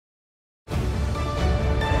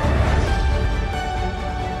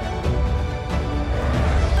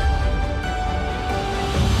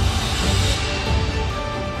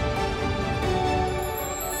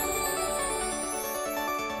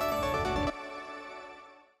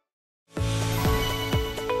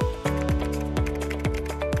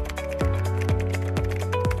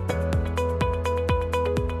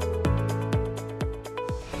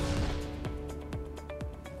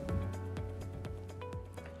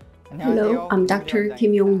Hello, I'm Dr.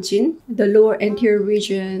 Kim Yong-jin. The lower anterior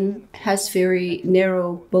region has very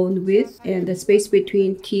narrow bone width and the space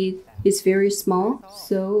between teeth is very small,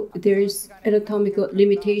 so there's anatomical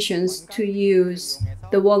limitations to use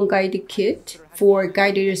the OneGuide kit for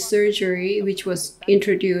guided surgery, which was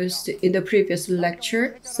introduced in the previous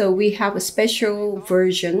lecture. So we have a special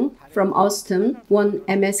version from OSSTEM,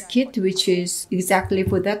 OneMS KIT, which is exactly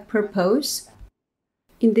for that purpose.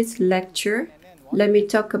 In this lecture, let me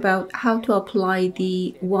talk about how to apply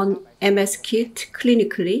the OneMS KIT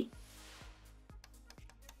clinically.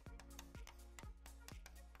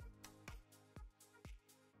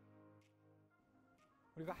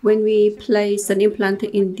 When we place an implant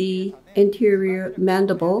in the anterior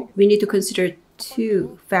mandible, we need to consider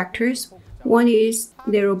two factors. One is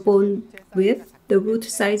narrow bone width. The root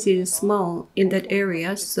size is small in that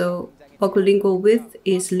area, so buccolingual width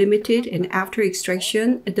is limited, and after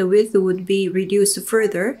extraction, the width would be reduced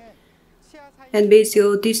further. And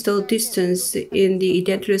basal-distal distance in the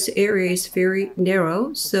edentulous area is very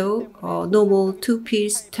narrow, so normal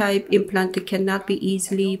two-piece type implant cannot be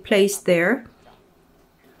easily placed there.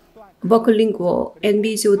 Buccolingual and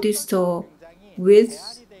mesiodistal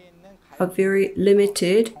widths are very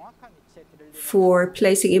limited for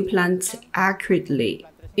placing implants accurately.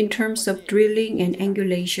 In terms of drilling and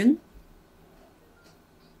angulation,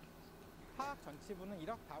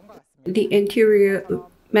 the anterior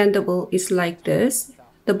mandible is like this.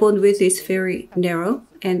 The bone width is very narrow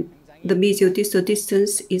and the mesiodistal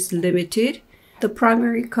distance is limited. The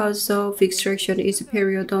primary cause of extraction is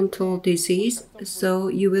periodontal disease, so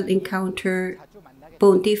you will encounter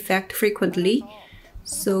bone defect frequently.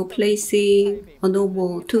 So placing a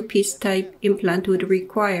normal two-piece type implant would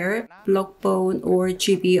require block bone or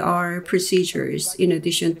GBR procedures in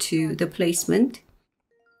addition to the placement.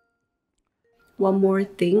 One more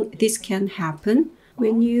thing, this can happen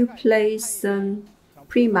when you place a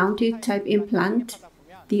pre-mounted type implant.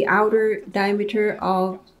 The outer diameter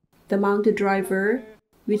of the mounted driver,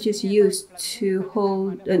 which is used to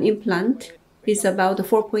hold an implant, is about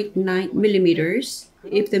 4.9 millimeters.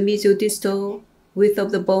 If the mesiodistal width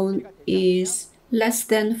of the bone is less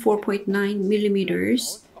than 4.9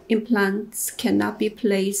 millimeters, implants cannot be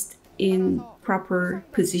placed in proper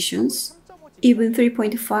positions. Even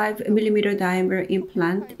 3.5 millimeter diameter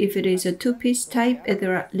implant, if it is a two-piece type,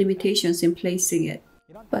 there are limitations in placing it.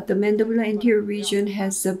 But the mandibular anterior region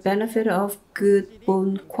has the benefit of good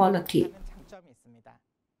bone quality.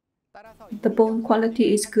 The bone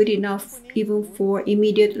quality is good enough even for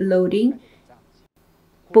immediate loading.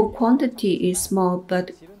 Bone quantity is small,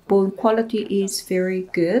 but bone quality is very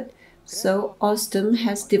good. So OSSTEM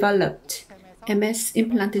has developed MS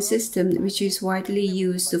implant system, which is widely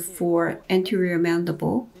used for anterior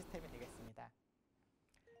mandible.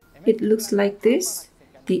 It looks like this.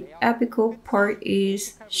 The apical part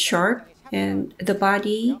is sharp and the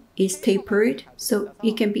body is tapered, so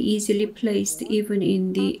it can be easily placed even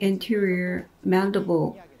in the anterior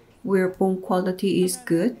mandible where bone quality is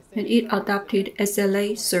good, and it adopted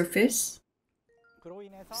SLA surface.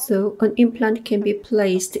 So an implant can be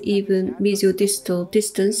placed even mesiodistal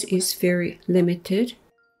distance is very limited.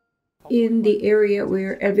 In the area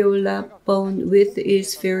where alveolar bone width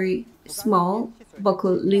is very small,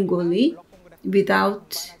 buccolingually,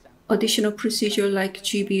 without additional procedure like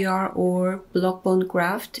GBR or block bone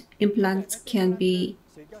graft, implants can be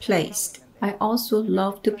placed. I also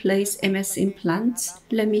love to place MS implants.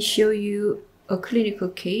 Let me show you a clinical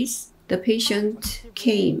case. The patient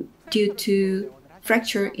came due to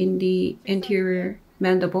fracture in the anterior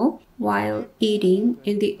mandible while eating,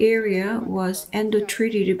 and the area was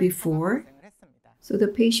endo-treated before. So the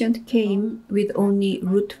patient came with only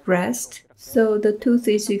root rest. So the tooth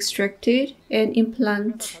is extracted and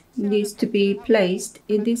implant needs to be placed.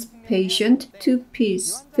 In this patient,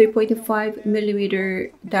 two-piece 3.5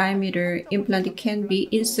 millimeter diameter implant can be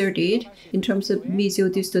inserted in terms of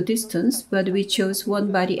mesiodistal distance, but we chose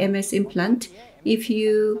one-body MS implant. If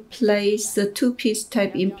you place the two-piece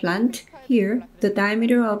type implant, here, the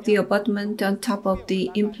diameter of the abutment on top of the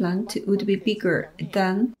implant would be bigger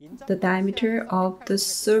than the diameter of the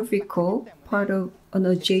cervical part of an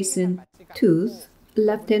adjacent tooth.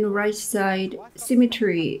 Left and right side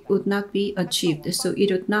symmetry would not be achieved, so it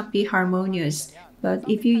would not be harmonious. But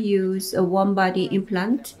if you use a one-body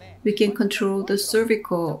implant, we can control the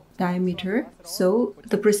cervical diameter, so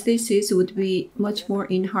the prosthesis would be much more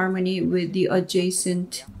in harmony with the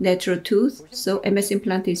adjacent natural tooth. So MS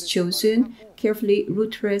implant is chosen. Carefully,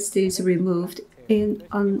 root rest is removed, and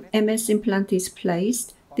an MS implant is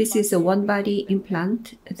placed. This is a one-body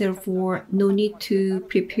implant, therefore no need to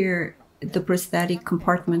prepare the prosthetic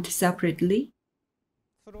compartment separately.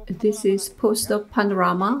 This is post-op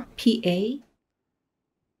panorama, PA.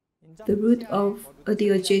 The root of the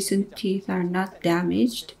adjacent teeth are not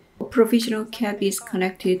damaged. A provisional cap is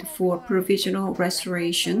connected for provisional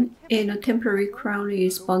restoration, and a temporary crown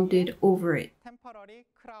is bonded over it.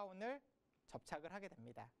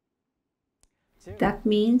 That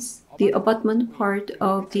means the abutment part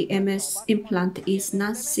of the MS implant is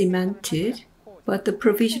not cemented, but the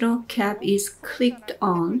provisional cap is clicked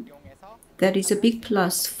on. That is a big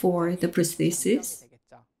plus for the prosthesis.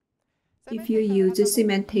 If you use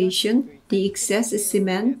cementation, the excess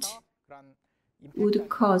cement would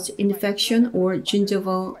cause infection or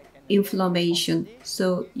gingival inflammation,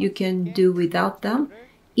 so you can do without them.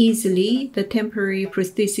 Easily, the temporary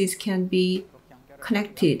prosthesis can be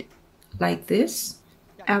connected like this.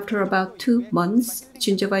 After about 2 months,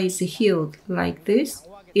 gingiva is healed like this.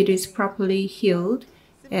 It is properly healed,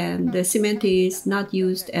 and the cement is not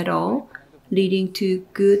used at all, leading to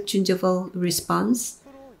good gingival response.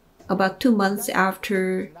 About 2 months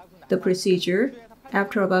after the procedure,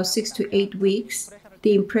 after about 6 to 8 weeks,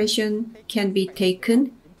 the impression can be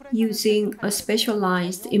taken using a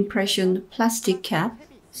specialized impression plastic cap.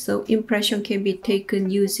 So impression can be taken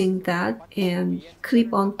using that and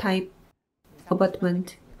clip-on type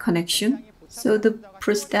abutment connection. So the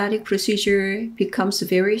prosthetic procedure becomes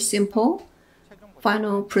very simple.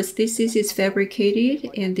 Final prosthesis is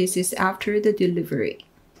fabricated, and this is after the delivery.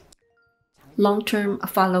 Long-term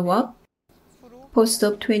follow-up,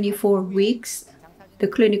 post-op 24 weeks, the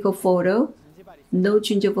clinical photo, no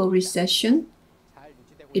gingival recession.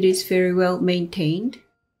 It is very well maintained.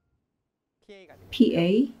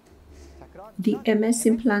 PA. The MS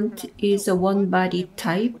implant is a one-body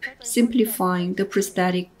type, simplifying the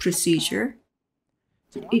prosthetic procedure.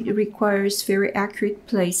 It requires very accurate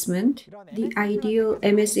placement. The ideal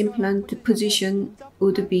MS implant position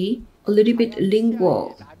would be a little bit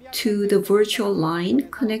lingual to the virtual line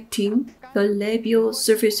connecting the labial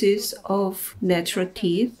surfaces of natural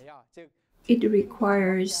teeth. It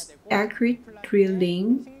requires accurate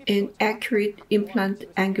drilling and accurate implant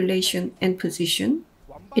angulation and position.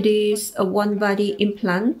 It is a one-body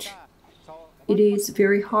implant. It is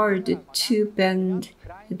very hard to bend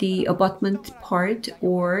the abutment part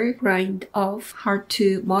or grind off, hard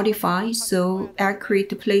to modify, so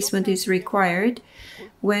accurate placement is required.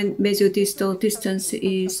 When mesiodistal distance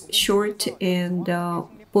is short and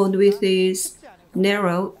bone width is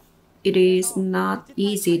narrow, it is not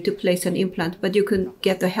easy to place an implant, but you can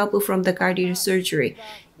get the help from the guided surgery.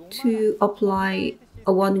 To apply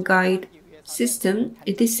a one-guide system,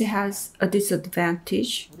 this has a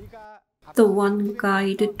disadvantage. The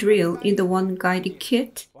one-guide drill in the one-guide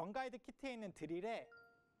kit,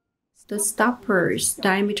 the stopper's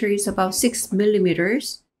diameter is about 6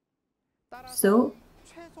 millimeters. So,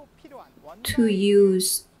 to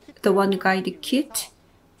use the one-guide kit,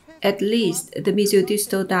 at least the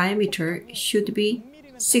mesiodistal diameter should be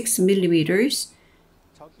 6 millimeters.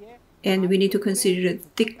 And we need to consider the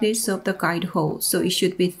thickness of the guide hole, so it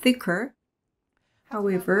should be thicker.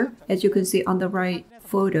 However, as you can see on the right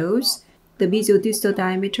photos, the mesiodistal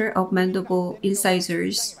diameter of mandible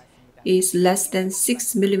incisors is less than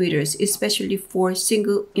 6 millimeters, especially for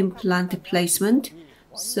single implant placement.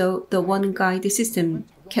 So the one-guide system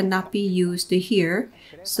cannot be used here.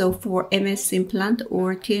 So for MS implant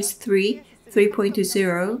or TS3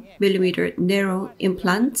 3.0 millimeter narrow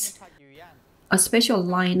implants, a special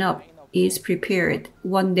lineup is prepared.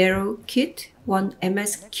 One narrow kit, one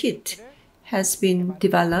MS kit has been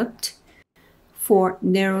developed for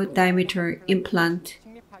narrow diameter implant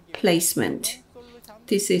placement.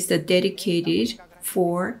 This is the dedicated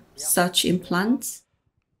for such implants.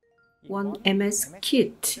 One MS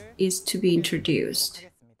kit is to be introduced.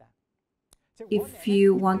 If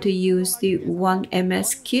you want to use the one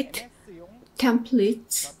MS kit,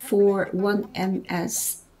 templates for one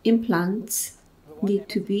MS implants need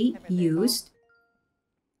to be used.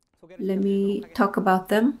 Let me talk about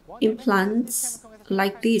them. Implants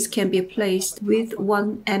like these can be placed with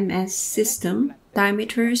one MS system.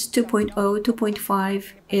 Diameters 2.0,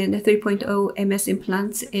 2.5, and 3.0 MS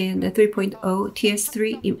implants and 3.0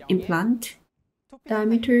 TS3 implant.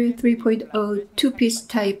 Diameter 3.0 two-piece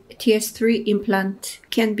type TS3 implant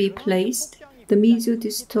can be placed. The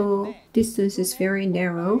mesiodistal distance is very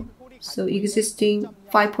narrow, so existing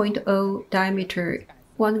 5.0 diameter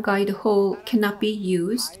one guide hole cannot be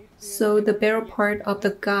used. So the barrel part of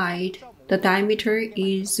the guide, the diameter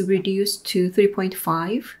is reduced to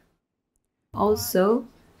 3.5. Also,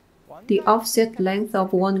 the offset length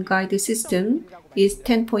of one guide system is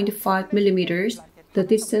 10.5 millimeters. The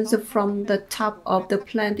distance from the top of the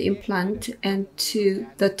planned implant and to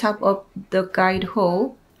the top of the guide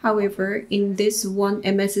hole However, in this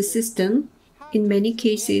OneMS system, in many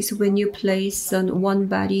cases, when you place an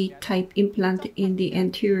one-body type implant in the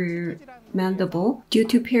anterior mandible, due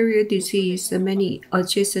to periodicity, many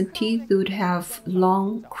adjacent teeth would have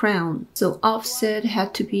long crown. So offset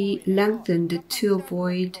had to be lengthened to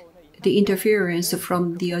avoid the interference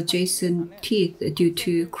from the adjacent teeth due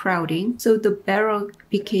to crowding. So the barrel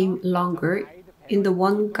became longer. In the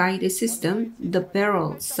one-guide system, the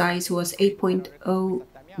barrel size was 8.0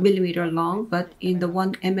 millimeter long, but in the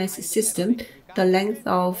OneMS system, the length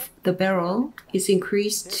of the barrel is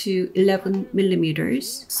increased to 11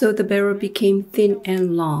 millimeters. So the barrel became thin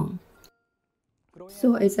and long.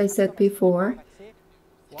 So as I said before,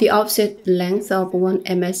 the offset length of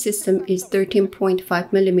OneMS system is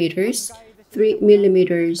 13.5 millimeters, 3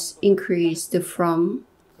 millimeters increased from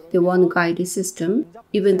the one-guide system,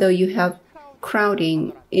 even though you have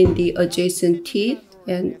crowding in the adjacent teeth,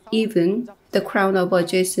 and even the crown of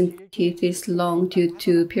adjacent teeth is long due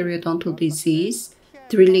to periodontal disease.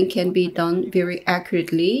 Drilling can be done very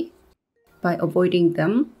accurately by avoiding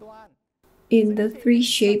them. In the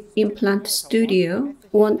 3-shape implant studio,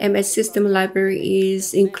 OneMS system library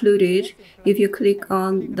is included. If you click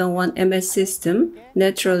on the OneMS system,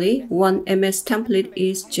 naturally, OneMS template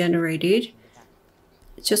is generated.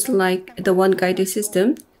 Just like the one-guided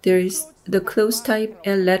system, there is the closed type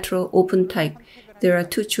and lateral open type. There are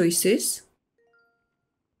 2 choices.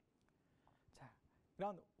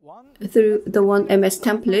 Through the OneMS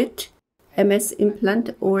template, MS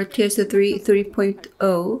implant or TS3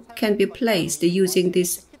 3.0 can be placed using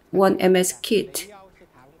this OneMS kit.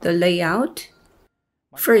 The layout.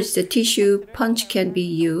 First, the tissue punch can be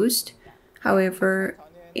used. However,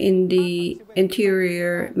 in the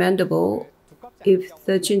anterior mandible, if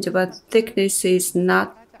the gingiva thickness is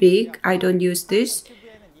not big, I don't use this.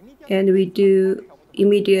 And we do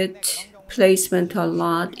immediate placement a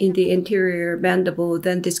lot in the anterior mandible,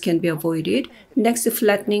 then this can be avoided. Next, the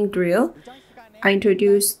flattening drill. I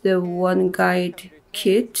introduced the OneGuide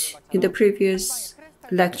kit in the previous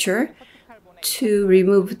lecture to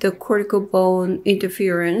remove the cortical bone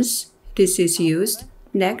interference. This is used.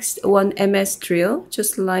 Next, OneMS drill,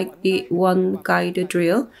 just like the OneGuide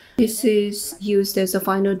drill. This is used as a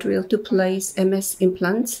final drill to place MS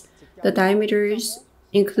implants. The diameters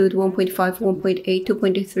include 1.5, 1.8,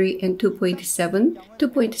 2.3, and 2.7.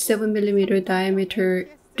 2.7 millimeter diameter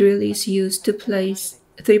drill is used to place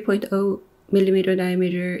 3.0 millimeter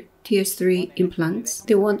diameter TS3 implants.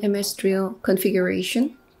 The OneMS drill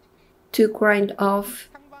configuration. To grind off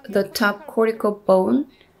the top cortical bone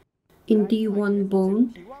in D1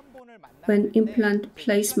 bone, when implant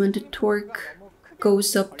placement torque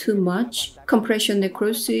goes up too much, compression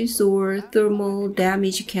necrosis or thermal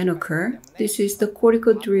damage can occur. This is the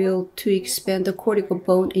cortical drill to expand the cortical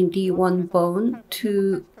bone in D1 bone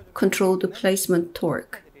to control the placement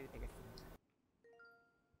torque.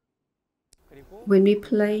 When we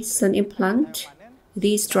place an implant,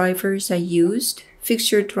 these drivers are used: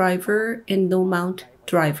 fixture driver and no-mount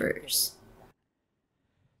drivers.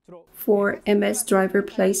 For MS driver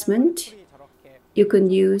placement, you can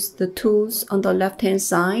use the tools on the left-hand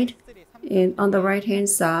side, and on the right-hand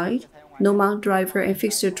side, no-mount driver and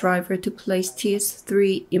fixture driver to place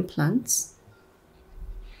TS3 implants.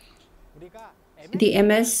 The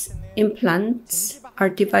MS implants are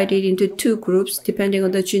divided into 2 groups depending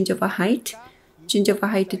on the gingiva height. Gingiva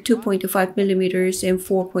height 2.5 millimeters and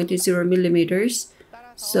 4.0 millimeters.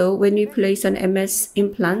 So when we place an MS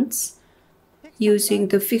implants, using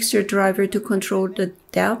the fixture driver to control the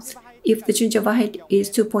depth, if the gingiva height is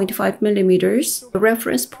 2.5 millimeters, the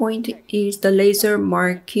reference point is the laser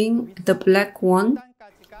marking, the black one,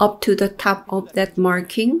 up to the top of that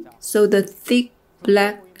marking. So the thick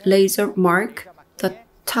black laser mark, the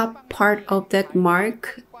top part of that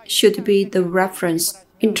mark should be the reference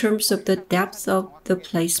in terms of the depth of the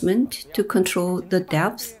placement to control the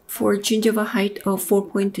depth. For gingiva height of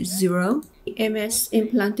 4.0, MS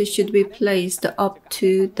implant should be placed up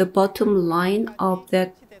to the bottom line of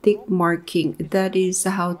that thick marking. That is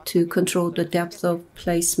how to control the depth of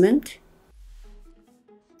placement.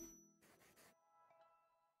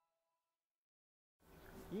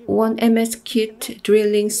 OneMS kit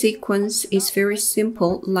drilling sequence is very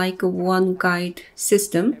simple, like a OneGuide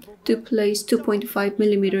system. To place 2.5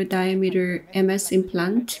 millimeter diameter MS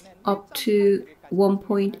implant, up to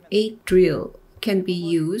 1.8 drill can be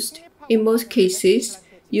used. In most cases,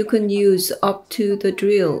 you can use up to the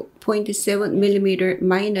drill 0.7 millimeter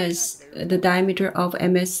minus the diameter of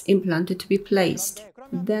MS implant to be placed.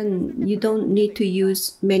 Then you don't need to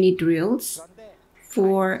use many drills.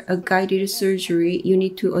 For a guided surgery, you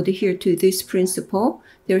need to adhere to this principle.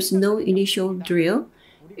 There's no initial drill.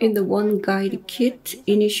 In the OneGuide kit,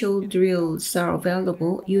 initial drills are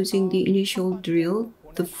available. Using the initial drill,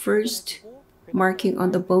 the first marking on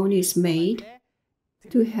the bone is made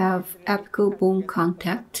to have apical bone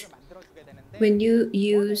contact. When you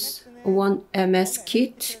use OneMS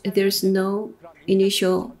KIT, there's no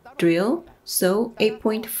initial drill, so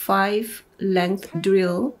 8.5 length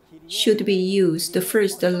drill should be used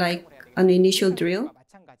first, like an initial drill.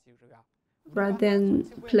 Rather than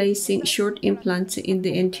placing short implants in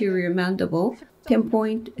the anterior mandible,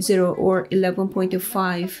 10.0 or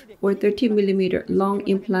 11.5 or 30 mm long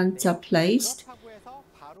implants are placed.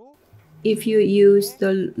 If you use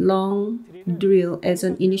the long drill as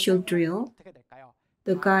an initial drill,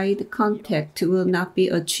 the guide contact will not be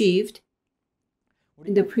achieved.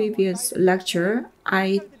 In the previous lecture,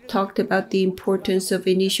 I talked about the importance of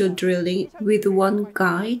initial drilling with one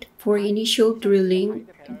guide. For initial drilling,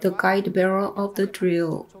 the guide barrel of the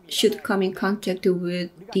drill should come in contact with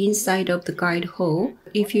the inside of the guide hole.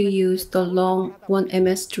 If you use the long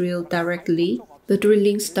OneMS drill directly, the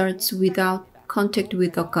drilling starts without contact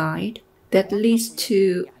with the guide. That leads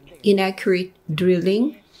to inaccurate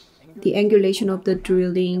drilling. The angulation of the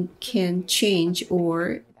drilling can change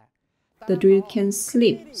or the drill can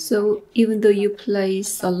slip. So even though you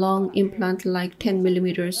place a long implant like 10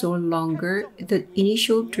 mm or longer, the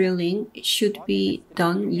initial drilling should be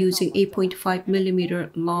done using 8.5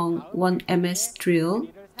 mm long OneMS drill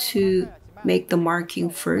to make the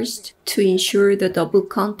marking first to ensure the double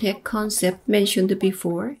contact concept mentioned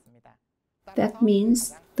before. That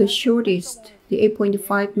means the shortest, the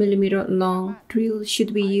 8.5 mm long drill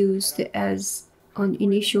should be used as an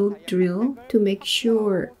initial drill to make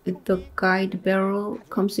sure the guide barrel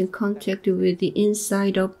comes in contact with the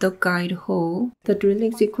inside of the guide hole. The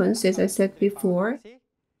drilling sequence, as I said before,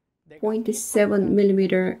 0.7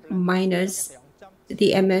 mm minus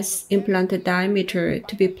the MS implant diameter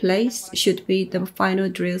to be placed should be the final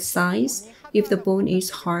drill size. If the bone is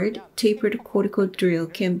hard, tapered cortical drill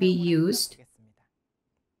can be used.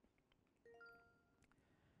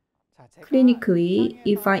 Clinically,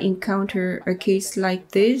 if I encounter a case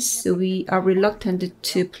like this, we are reluctant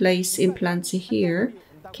to place implants here.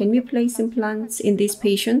 Can we place implants in these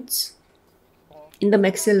patients? In the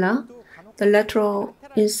maxilla, the lateral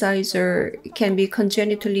incisor can be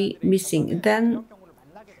congenitally missing. Then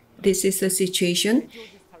this is the situation.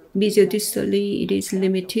 Mesiodistally, it is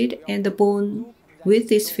limited and the bone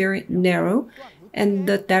width is very narrow, and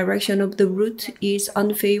the direction of the root is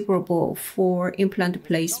unfavorable for implant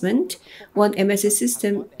placement. OneMS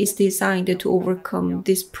system is designed to overcome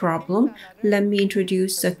this problem. Let me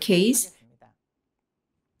introduce a case.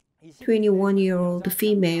 21-year-old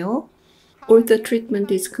female. Ortho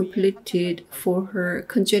treatment is completed for her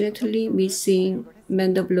congenitally missing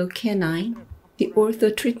mandibulocanine. The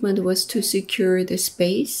ortho treatment was to secure the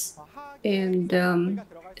space, and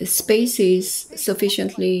space is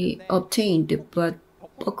sufficiently obtained, but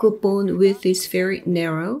buccal bone width is very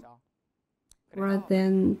narrow. Rather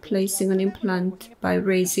than placing an implant by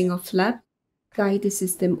raising a flap, guide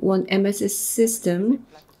system, OneMS system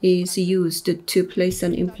is used to place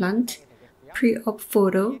an implant. Pre-op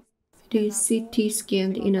photo, it is CT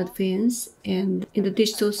scanned in advance, and in the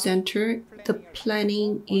digital center, the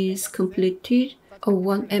planning is completed. A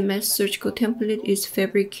OneMS surgical template is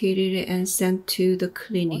fabricated and sent to the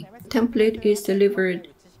clinic. Template is delivered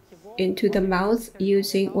into the mouth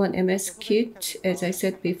using OneMS KIT. As I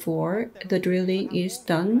said before, the drilling is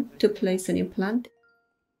done to place an implant,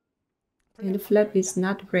 and the flap is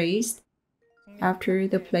not raised. After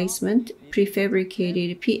the placement,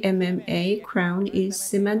 prefabricated PMMA crown is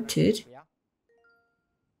cemented.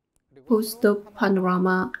 Post-op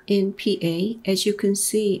panorama in PA, as you can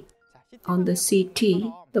see on the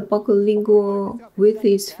CT, the buccolingual width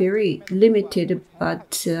is very limited,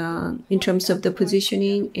 but in terms of the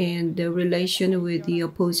positioning and the relation with the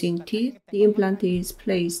opposing teeth, the implant is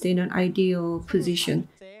placed in an ideal position.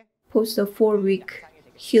 Post a 4-week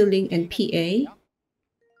healing and PA,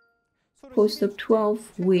 post op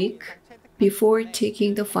 12-week before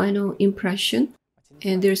taking the final impression,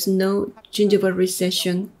 and there's no gingival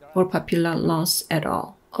recession or papilla loss at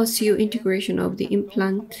all. Osseointegration of the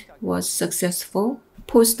implant was successful.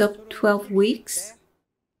 Post-op 12 weeks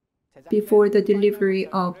before the delivery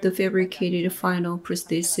of the fabricated final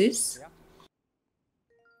prosthesis.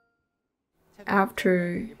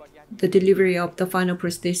 After the delivery of the final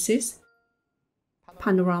prosthesis,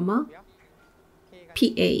 panorama,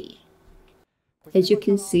 PA. As you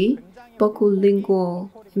can see, buccolingual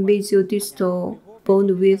and mesiodistal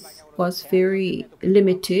bone width was very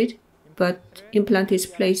limited, but implant is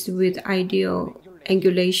placed with ideal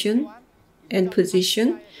angulation and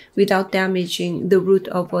position without damaging the root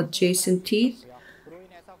of adjacent teeth,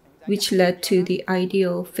 which led to the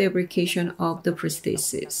ideal fabrication of the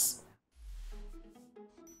prosthesis.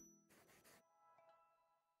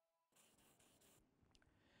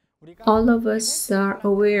 All of us are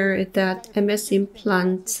aware that MS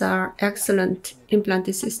implants are excellent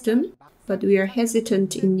implant system, but we are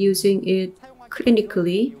hesitant in using it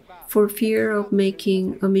clinically for fear of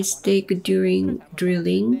making a mistake during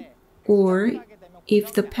drilling, or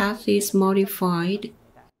if the path is modified,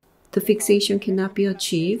 the fixation cannot be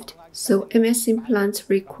achieved. So MS implants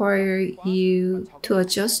require you to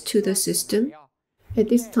adjust to the system. At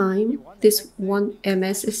this time, this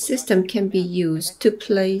OneMS system can be used to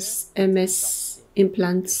place MS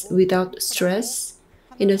implants without stress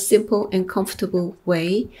in a simple and comfortable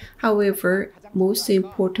way. However, most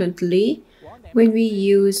importantly, when we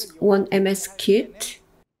use OneMS KIT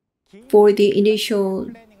for the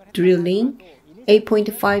initial drilling,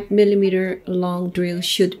 8.5 millimeter long drill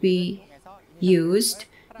should be used,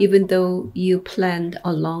 even though you planned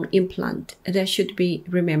a long implant. That should be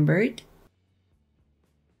remembered.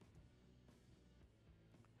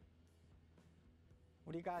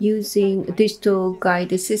 Using a digital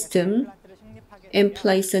guide system and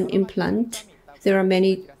place an implant, there are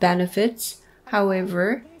many benefits.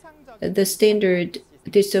 However, the standard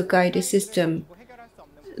digital guide system,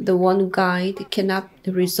 the one guide cannot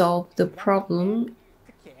resolve the problem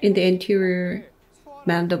in the anterior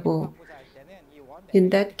mandible. In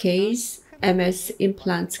that case, MS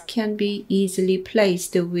implants can be easily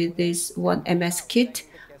placed with this OneMS kit.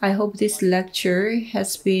 I hope this lecture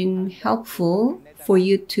has been helpful for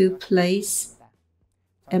you to place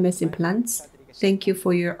MS implants. Thank you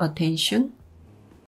for your attention.